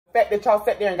The fact that y'all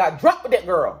sat there and got drunk with that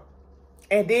girl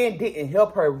and then didn't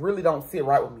help her really don't sit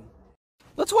right with me.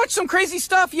 Let's watch some crazy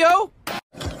stuff, yo!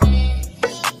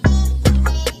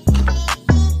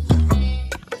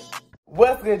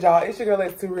 What's good, y'all? It's your girl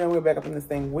X2 and we're back up in this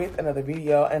thing with another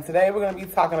video. And today we're going to be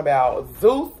talking about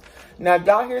Zeus. Now, if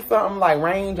y'all hear something like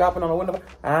rain dropping on the window,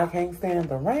 I can't stand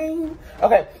the rain.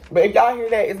 Okay, but if y'all hear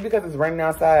that, it's because it's raining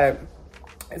outside.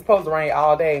 It's supposed to rain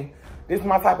all day. This is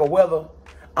my type of weather.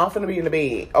 I'm finna be in the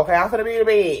bed, okay? I'm finna be in the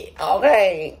bed,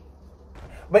 okay?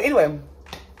 But anyway,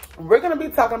 we're going to be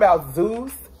talking about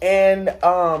Zeus and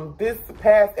this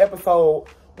past episode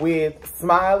with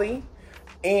Smiley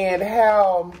and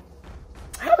how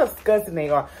disgusting they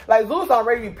are. Like, Zeus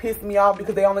already pissed me off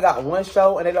because they only got one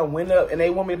show and they don't win up and they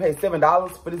want me to pay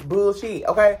 $7 for this bullshit,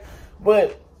 okay?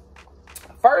 But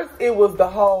first, it was the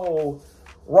whole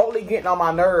Rolly getting on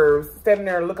my nerves, standing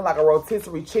there looking like a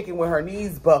rotisserie chicken with her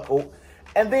knees buckled.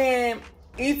 And then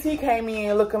E.T. came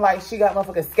in looking like she got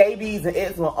motherfucking scabies and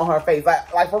eczema on her face.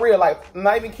 Like for real, like,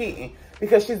 not even kidding.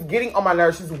 Because she's getting on my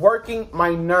nerves. She's working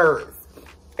my nerves.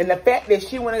 And the fact that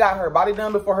she went and got her body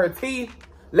done before her teeth,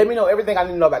 let me know everything I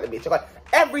need to know about the bitch, okay?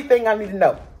 Everything I need to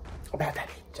know about that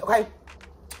bitch, okay?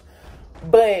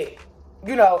 But,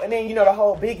 you know, and then, you know, the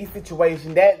whole Biggie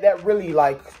situation, that really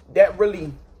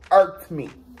irked me.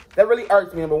 That really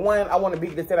irked me. Number one, I wanted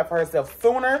Biggie to stand up for herself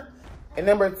sooner. And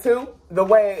number two, the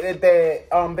way that they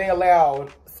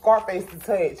allowed Scarface to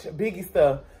touch Biggie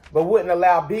stuff, but wouldn't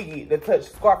allow Biggie to touch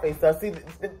Scarface stuff. See,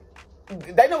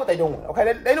 they know what they're doing,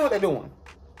 okay? They know what they're doing.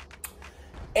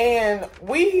 And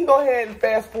we can go ahead and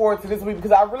fast forward to this week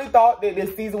because I really thought that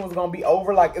this season was going to be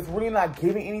over. Like, it's really not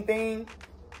giving anything.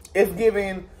 It's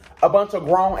giving a bunch of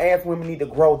grown-ass women need to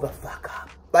grow the fuck up.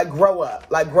 Like, grow up.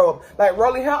 Like, grow up. Like,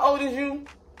 Rolly, how old is you?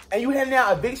 And you handing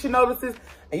out eviction notices,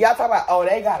 and y'all talking about, oh,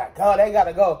 they gotta go, they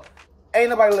gotta go. Ain't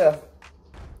nobody left.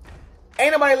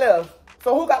 Ain't nobody left.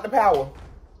 So who got the power?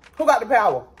 Who got the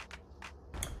power?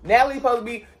 Natalie's supposed to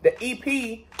be the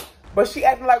EP, but she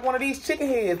acting like one of these chicken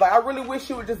heads. Like, I really wish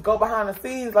she would just go behind the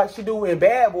scenes like she do in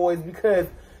Bad Boys because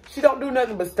she don't do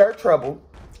nothing but stir trouble.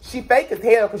 She fake as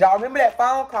hell because y'all remember that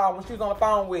phone call when she was on the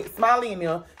phone with Smiley and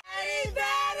them.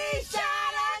 Everybody shut up,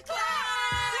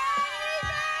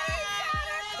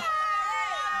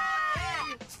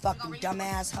 fucking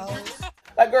dumbass hoes.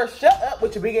 Like, girl, shut up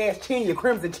with your big ass chin, your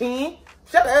crimson chin.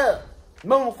 Shut up,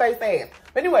 moon face ass.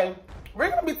 But anyway, we're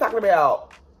gonna be talking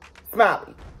about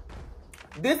Smiley.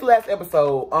 This last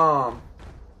episode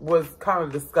was kind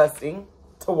of disgusting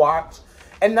to watch.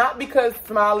 And not because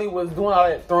Smiley was doing all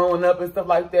that throwing up and stuff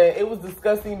like that. It was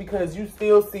disgusting because you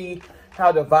still see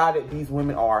how divided these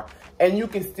women are. And you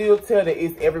can still tell that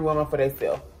it's every woman for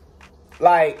themselves.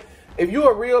 Like, if you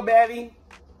a real baddie,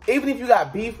 even if you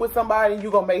got beef with somebody, you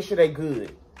gonna make sure they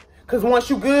good. Because once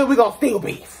you good, we gonna steal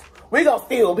beef. We gonna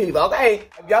steal beef, okay?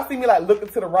 If y'all see me, like, looking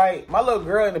to the right, my little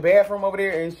girl in the bathroom over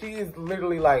there, and she is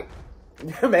literally, like,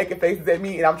 making faces at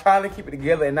me, and I'm trying to keep it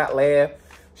together and not laugh.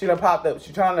 She done popped up.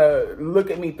 She trying to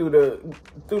look at me through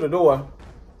the door.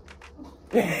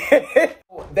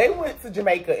 They went to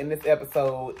Jamaica in this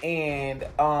episode, and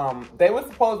they were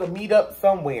supposed to meet up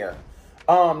somewhere.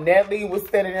 Natalie was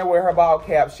standing there with her ball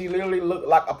cap. She literally looked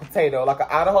like a potato, like an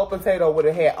Idaho potato with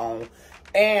a hat on.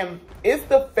 And it's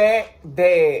the fact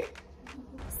that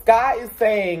Sky is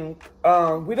saying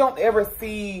we don't ever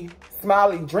see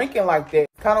Smiley drinking like that.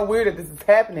 It's kind of weird that this is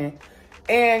happening.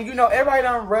 And, you know, everybody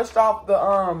done rushed off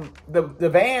the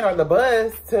van or the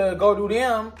bus to go do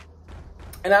them.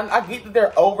 And I get that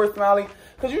they're over Smiley.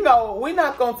 Because, you know, we're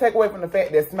not going to take away from the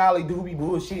fact that Smiley do be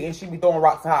bullshit and she be throwing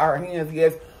rocks out her hands.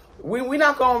 Yes, we're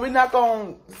not going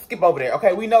to skip over there.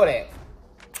 Okay, we know that.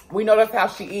 We know that's how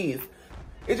she is.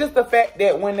 It's just the fact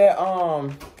that when that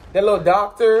little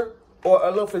doctor or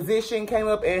a little physician came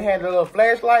up and had a little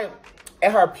flashlight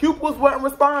and her pupils weren't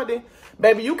responding,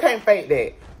 baby, you can't fake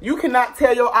that. You cannot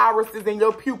tell your irises and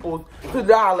your pupils to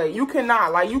dilate. You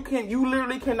cannot. Like, you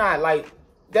literally cannot. Like,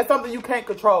 that's something you can't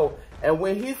control. And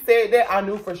when he said that, I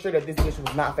knew for sure that this bitch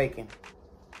was not faking.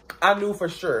 I knew for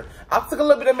sure. I took a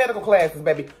little bit of medical classes,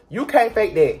 baby. You can't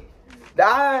fake that. The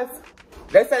eyes,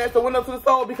 they say that's the window to the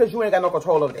soul because you ain't got no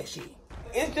control over that shit.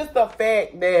 It's just the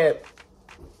fact that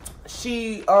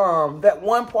she, that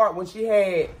one part when she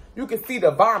had, you could see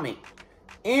the vomit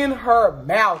in her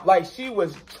mouth. Like, she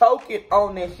was choking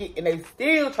on that shit, and they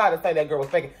still try to say that girl was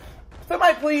faking.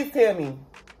 Somebody please tell me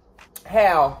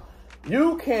how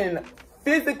you can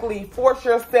physically force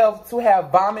yourself to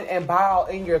have vomit and bile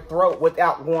in your throat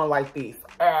without going like this.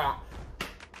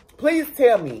 Please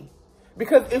tell me.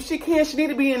 Because if she can, she need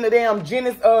to be in the damn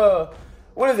Guinness,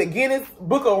 Guinness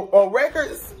Book of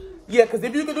Records? Yeah, because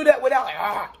if you can do that without,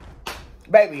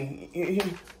 baby,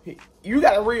 you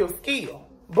got a real skill.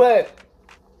 But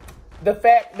the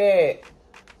fact that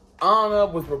Anna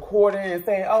was recording and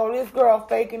saying, oh, this girl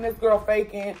faking,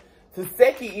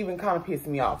 Taseki even kind of pissed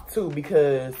me off too,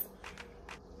 because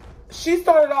she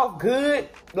started off good.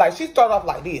 Like, she started off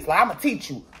like this. Like, I'm going to teach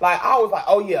you. Like, I was like,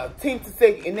 oh, yeah, Team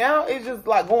Taseki. And now it's just,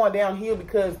 like, going downhill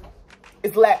because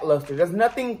it's lackluster. There's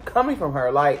nothing coming from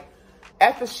her. Like,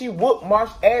 after she whooped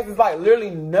Marsh's ass, it's like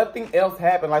literally nothing else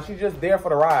happened. Like, she's just there for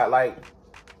the ride. Like,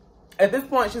 at this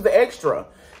point, she's an extra.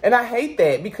 And I hate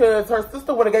that because her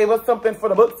sister would have gave us something for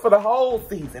the books for the whole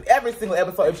season. Every single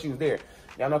episode if she was there.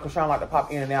 Y'all know Krishan like to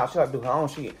pop in and out. She like to do her own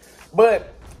shit.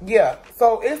 But, yeah.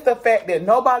 So, it's the fact that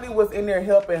nobody was in there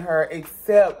helping her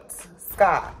except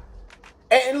Sky.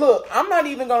 And look, I'm not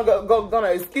even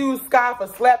gonna excuse Sky for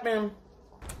slapping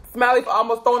Smiley for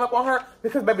almost throwing up on her,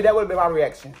 because, baby, that would have been my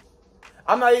reaction.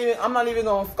 I'm not even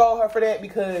gonna scold her for that,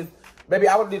 because, baby,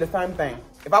 I would have did the same thing.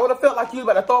 If I would have felt like you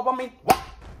about to throw up on me,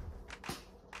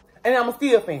 and I'm going to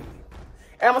still offend you.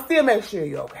 And I'm going to still make sure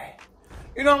you're okay.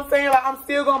 You know what I'm saying? Like, I'm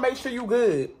still going to make sure you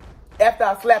good after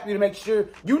I slap you, to make sure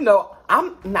you know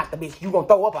I'm not the bitch you going to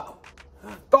throw up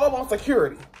on. Throw up on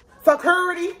security.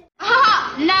 Security?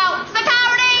 No,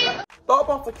 security! Throw up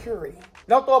on security.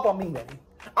 Don't throw up on me, baby.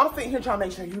 I'm sitting here trying to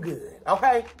make sure you good.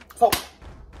 Okay? So,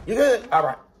 you good? All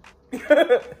right.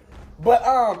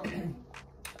 But,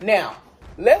 now,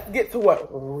 let's get to what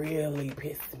really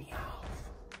pissed me off.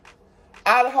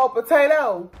 Idaho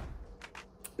Potato,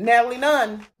 Natalie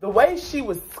Nunn, the way she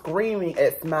was screaming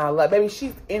at Smile, like, baby,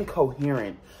 she's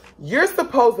incoherent. You're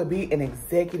supposed to be an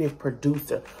executive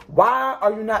producer. Why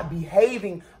are you not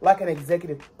behaving like an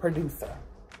executive producer?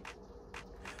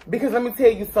 Because let me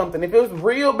tell you something. If it was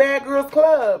Real Bad Girls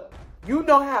Club, you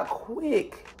know how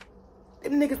quick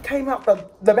them niggas came out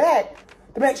the back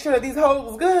to make sure that these hoes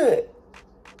was good.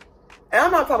 And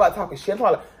I'm not talking about talking shit. I'm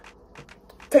talking about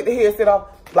take the headset off.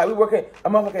 Like, we work at a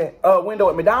motherfucking window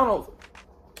at McDonald's.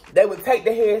 They would take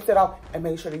the headset off and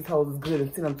make sure these hoes is good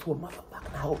and send them to a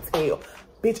motherfucking hotel.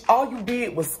 Bitch, all you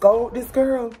did was scold this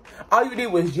girl. All you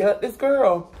did was yell at this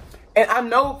girl. And I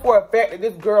know for a fact that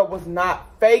this girl was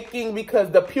not faking, because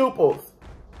the pupils,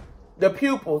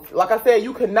 like I said,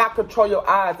 you could not control your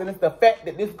eyes. And it's the fact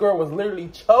that this girl was literally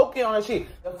choking on her shit.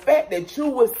 The fact that you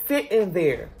was sitting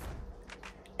there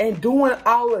and doing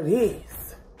all of this.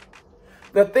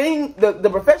 The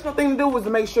professional thing to do was to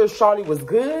make sure Charlie was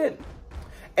good.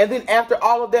 And then after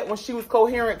all of that, when she was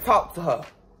coherent, talk to her.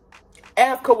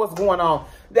 Ask her what's going on.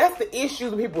 That's the issue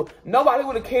with people. Nobody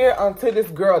would have cared until this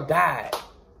girl died.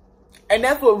 And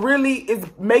that's what really is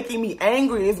making me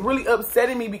angry. It's really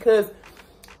upsetting me, because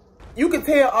you can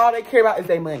tell all they care about is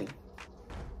their money.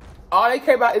 All they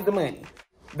care about is the money.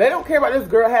 They don't care about this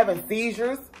girl having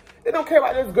seizures. They don't care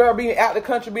about this girl being out the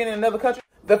country, being in another country.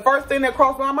 The first thing that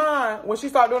crossed my mind when she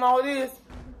started doing all of this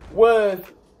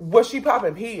was she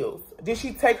popping pills? Did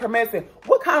she take her medicine?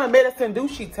 What kind of medicine do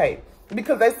she take?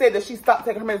 Because they said that she stopped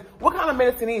taking her medicine. What kind of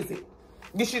medicine is it?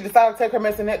 Did she decide to take her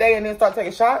medicine that day and then start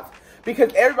taking shots?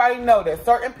 Because everybody know that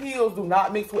certain pills do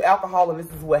not mix with alcohol, and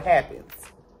this is what happens.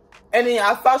 And then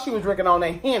I saw she was drinking on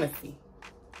that Hennessy.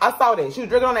 I saw that. She was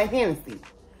drinking on that Hennessy.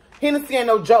 Hennessy ain't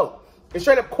no joke. It's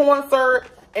straight up corn syrup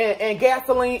and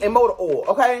gasoline and motor oil,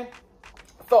 okay?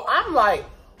 So I'm like,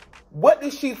 what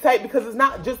did she take? Because it's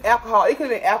not just alcohol. It could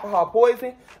have been alcohol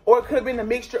poison, or it could have been a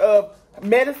mixture of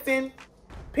medicine,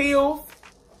 pills,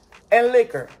 and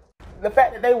liquor. The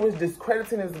fact that they was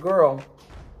discrediting this girl,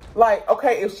 like,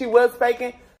 okay, if she was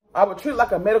faking, I would treat it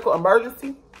like a medical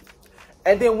emergency.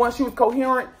 And then once she was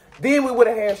coherent, then we would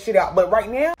have had shit out. But right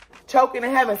now, choking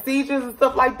and having seizures and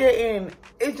stuff like that, and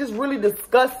it's just really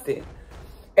disgusting.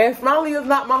 And Smiley is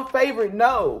not my favorite,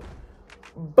 no.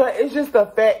 But it's just the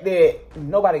fact that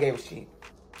nobody gave a shit.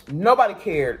 Nobody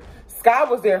cared. Sky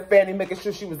was there fanning, making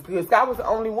sure she was good. Sky was the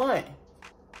only one.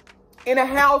 In a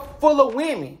house full of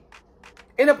women.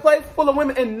 In a place full of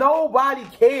women, and nobody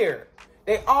cared.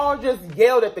 They all just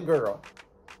yelled at the girl.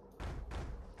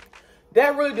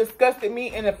 That really disgusted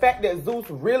me, and the fact that Zeus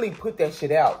really put that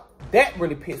shit out, that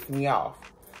really pissed me off.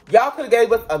 Y'all could have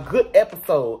gave us a good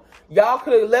episode. Y'all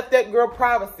could have left that girl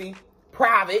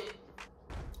private,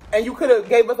 and you could have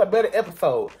gave us a better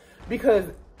episode, because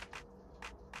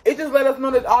it just let us know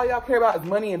that all y'all care about is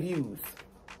money and views.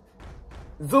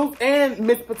 Zeus and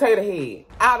Miss Potato Head,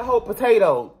 Idaho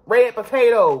Potato, Red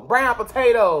Potato, Brown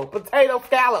Potato, Potato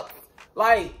Scallops.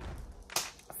 Like,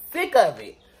 sick of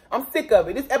it. I'm sick of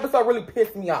it. This episode really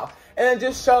pissed me off. And it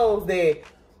just shows that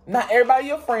not everybody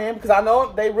your friend, because I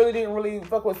know they really didn't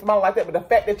fuck with Simone like that, but the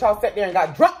fact that y'all sat there and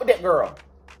got drunk with that girl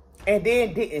and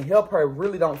then didn't help her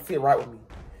really don't sit right with me.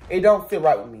 It don't sit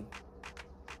right with me.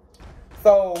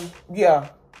 So, yeah.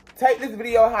 Take this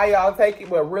video how y'all take it,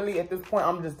 but really at this point,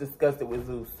 I'm just disgusted with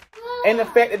Zeus. And the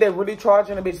fact that they're really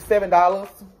charging a bitch $7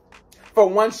 for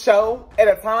one show at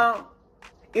a time,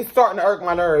 it's starting to irk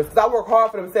my nerves. Because I work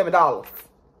hard for them $7.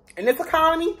 In this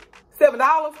economy, $7,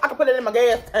 I can put it in my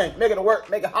gas tank, make it work,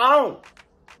 make it home.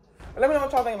 But let me know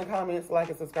what y'all think in the comments, like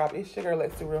and subscribe. It's your girl,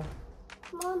 Let's Do Real.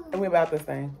 And we about this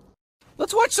thing.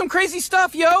 Let's watch some crazy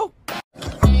stuff, yo.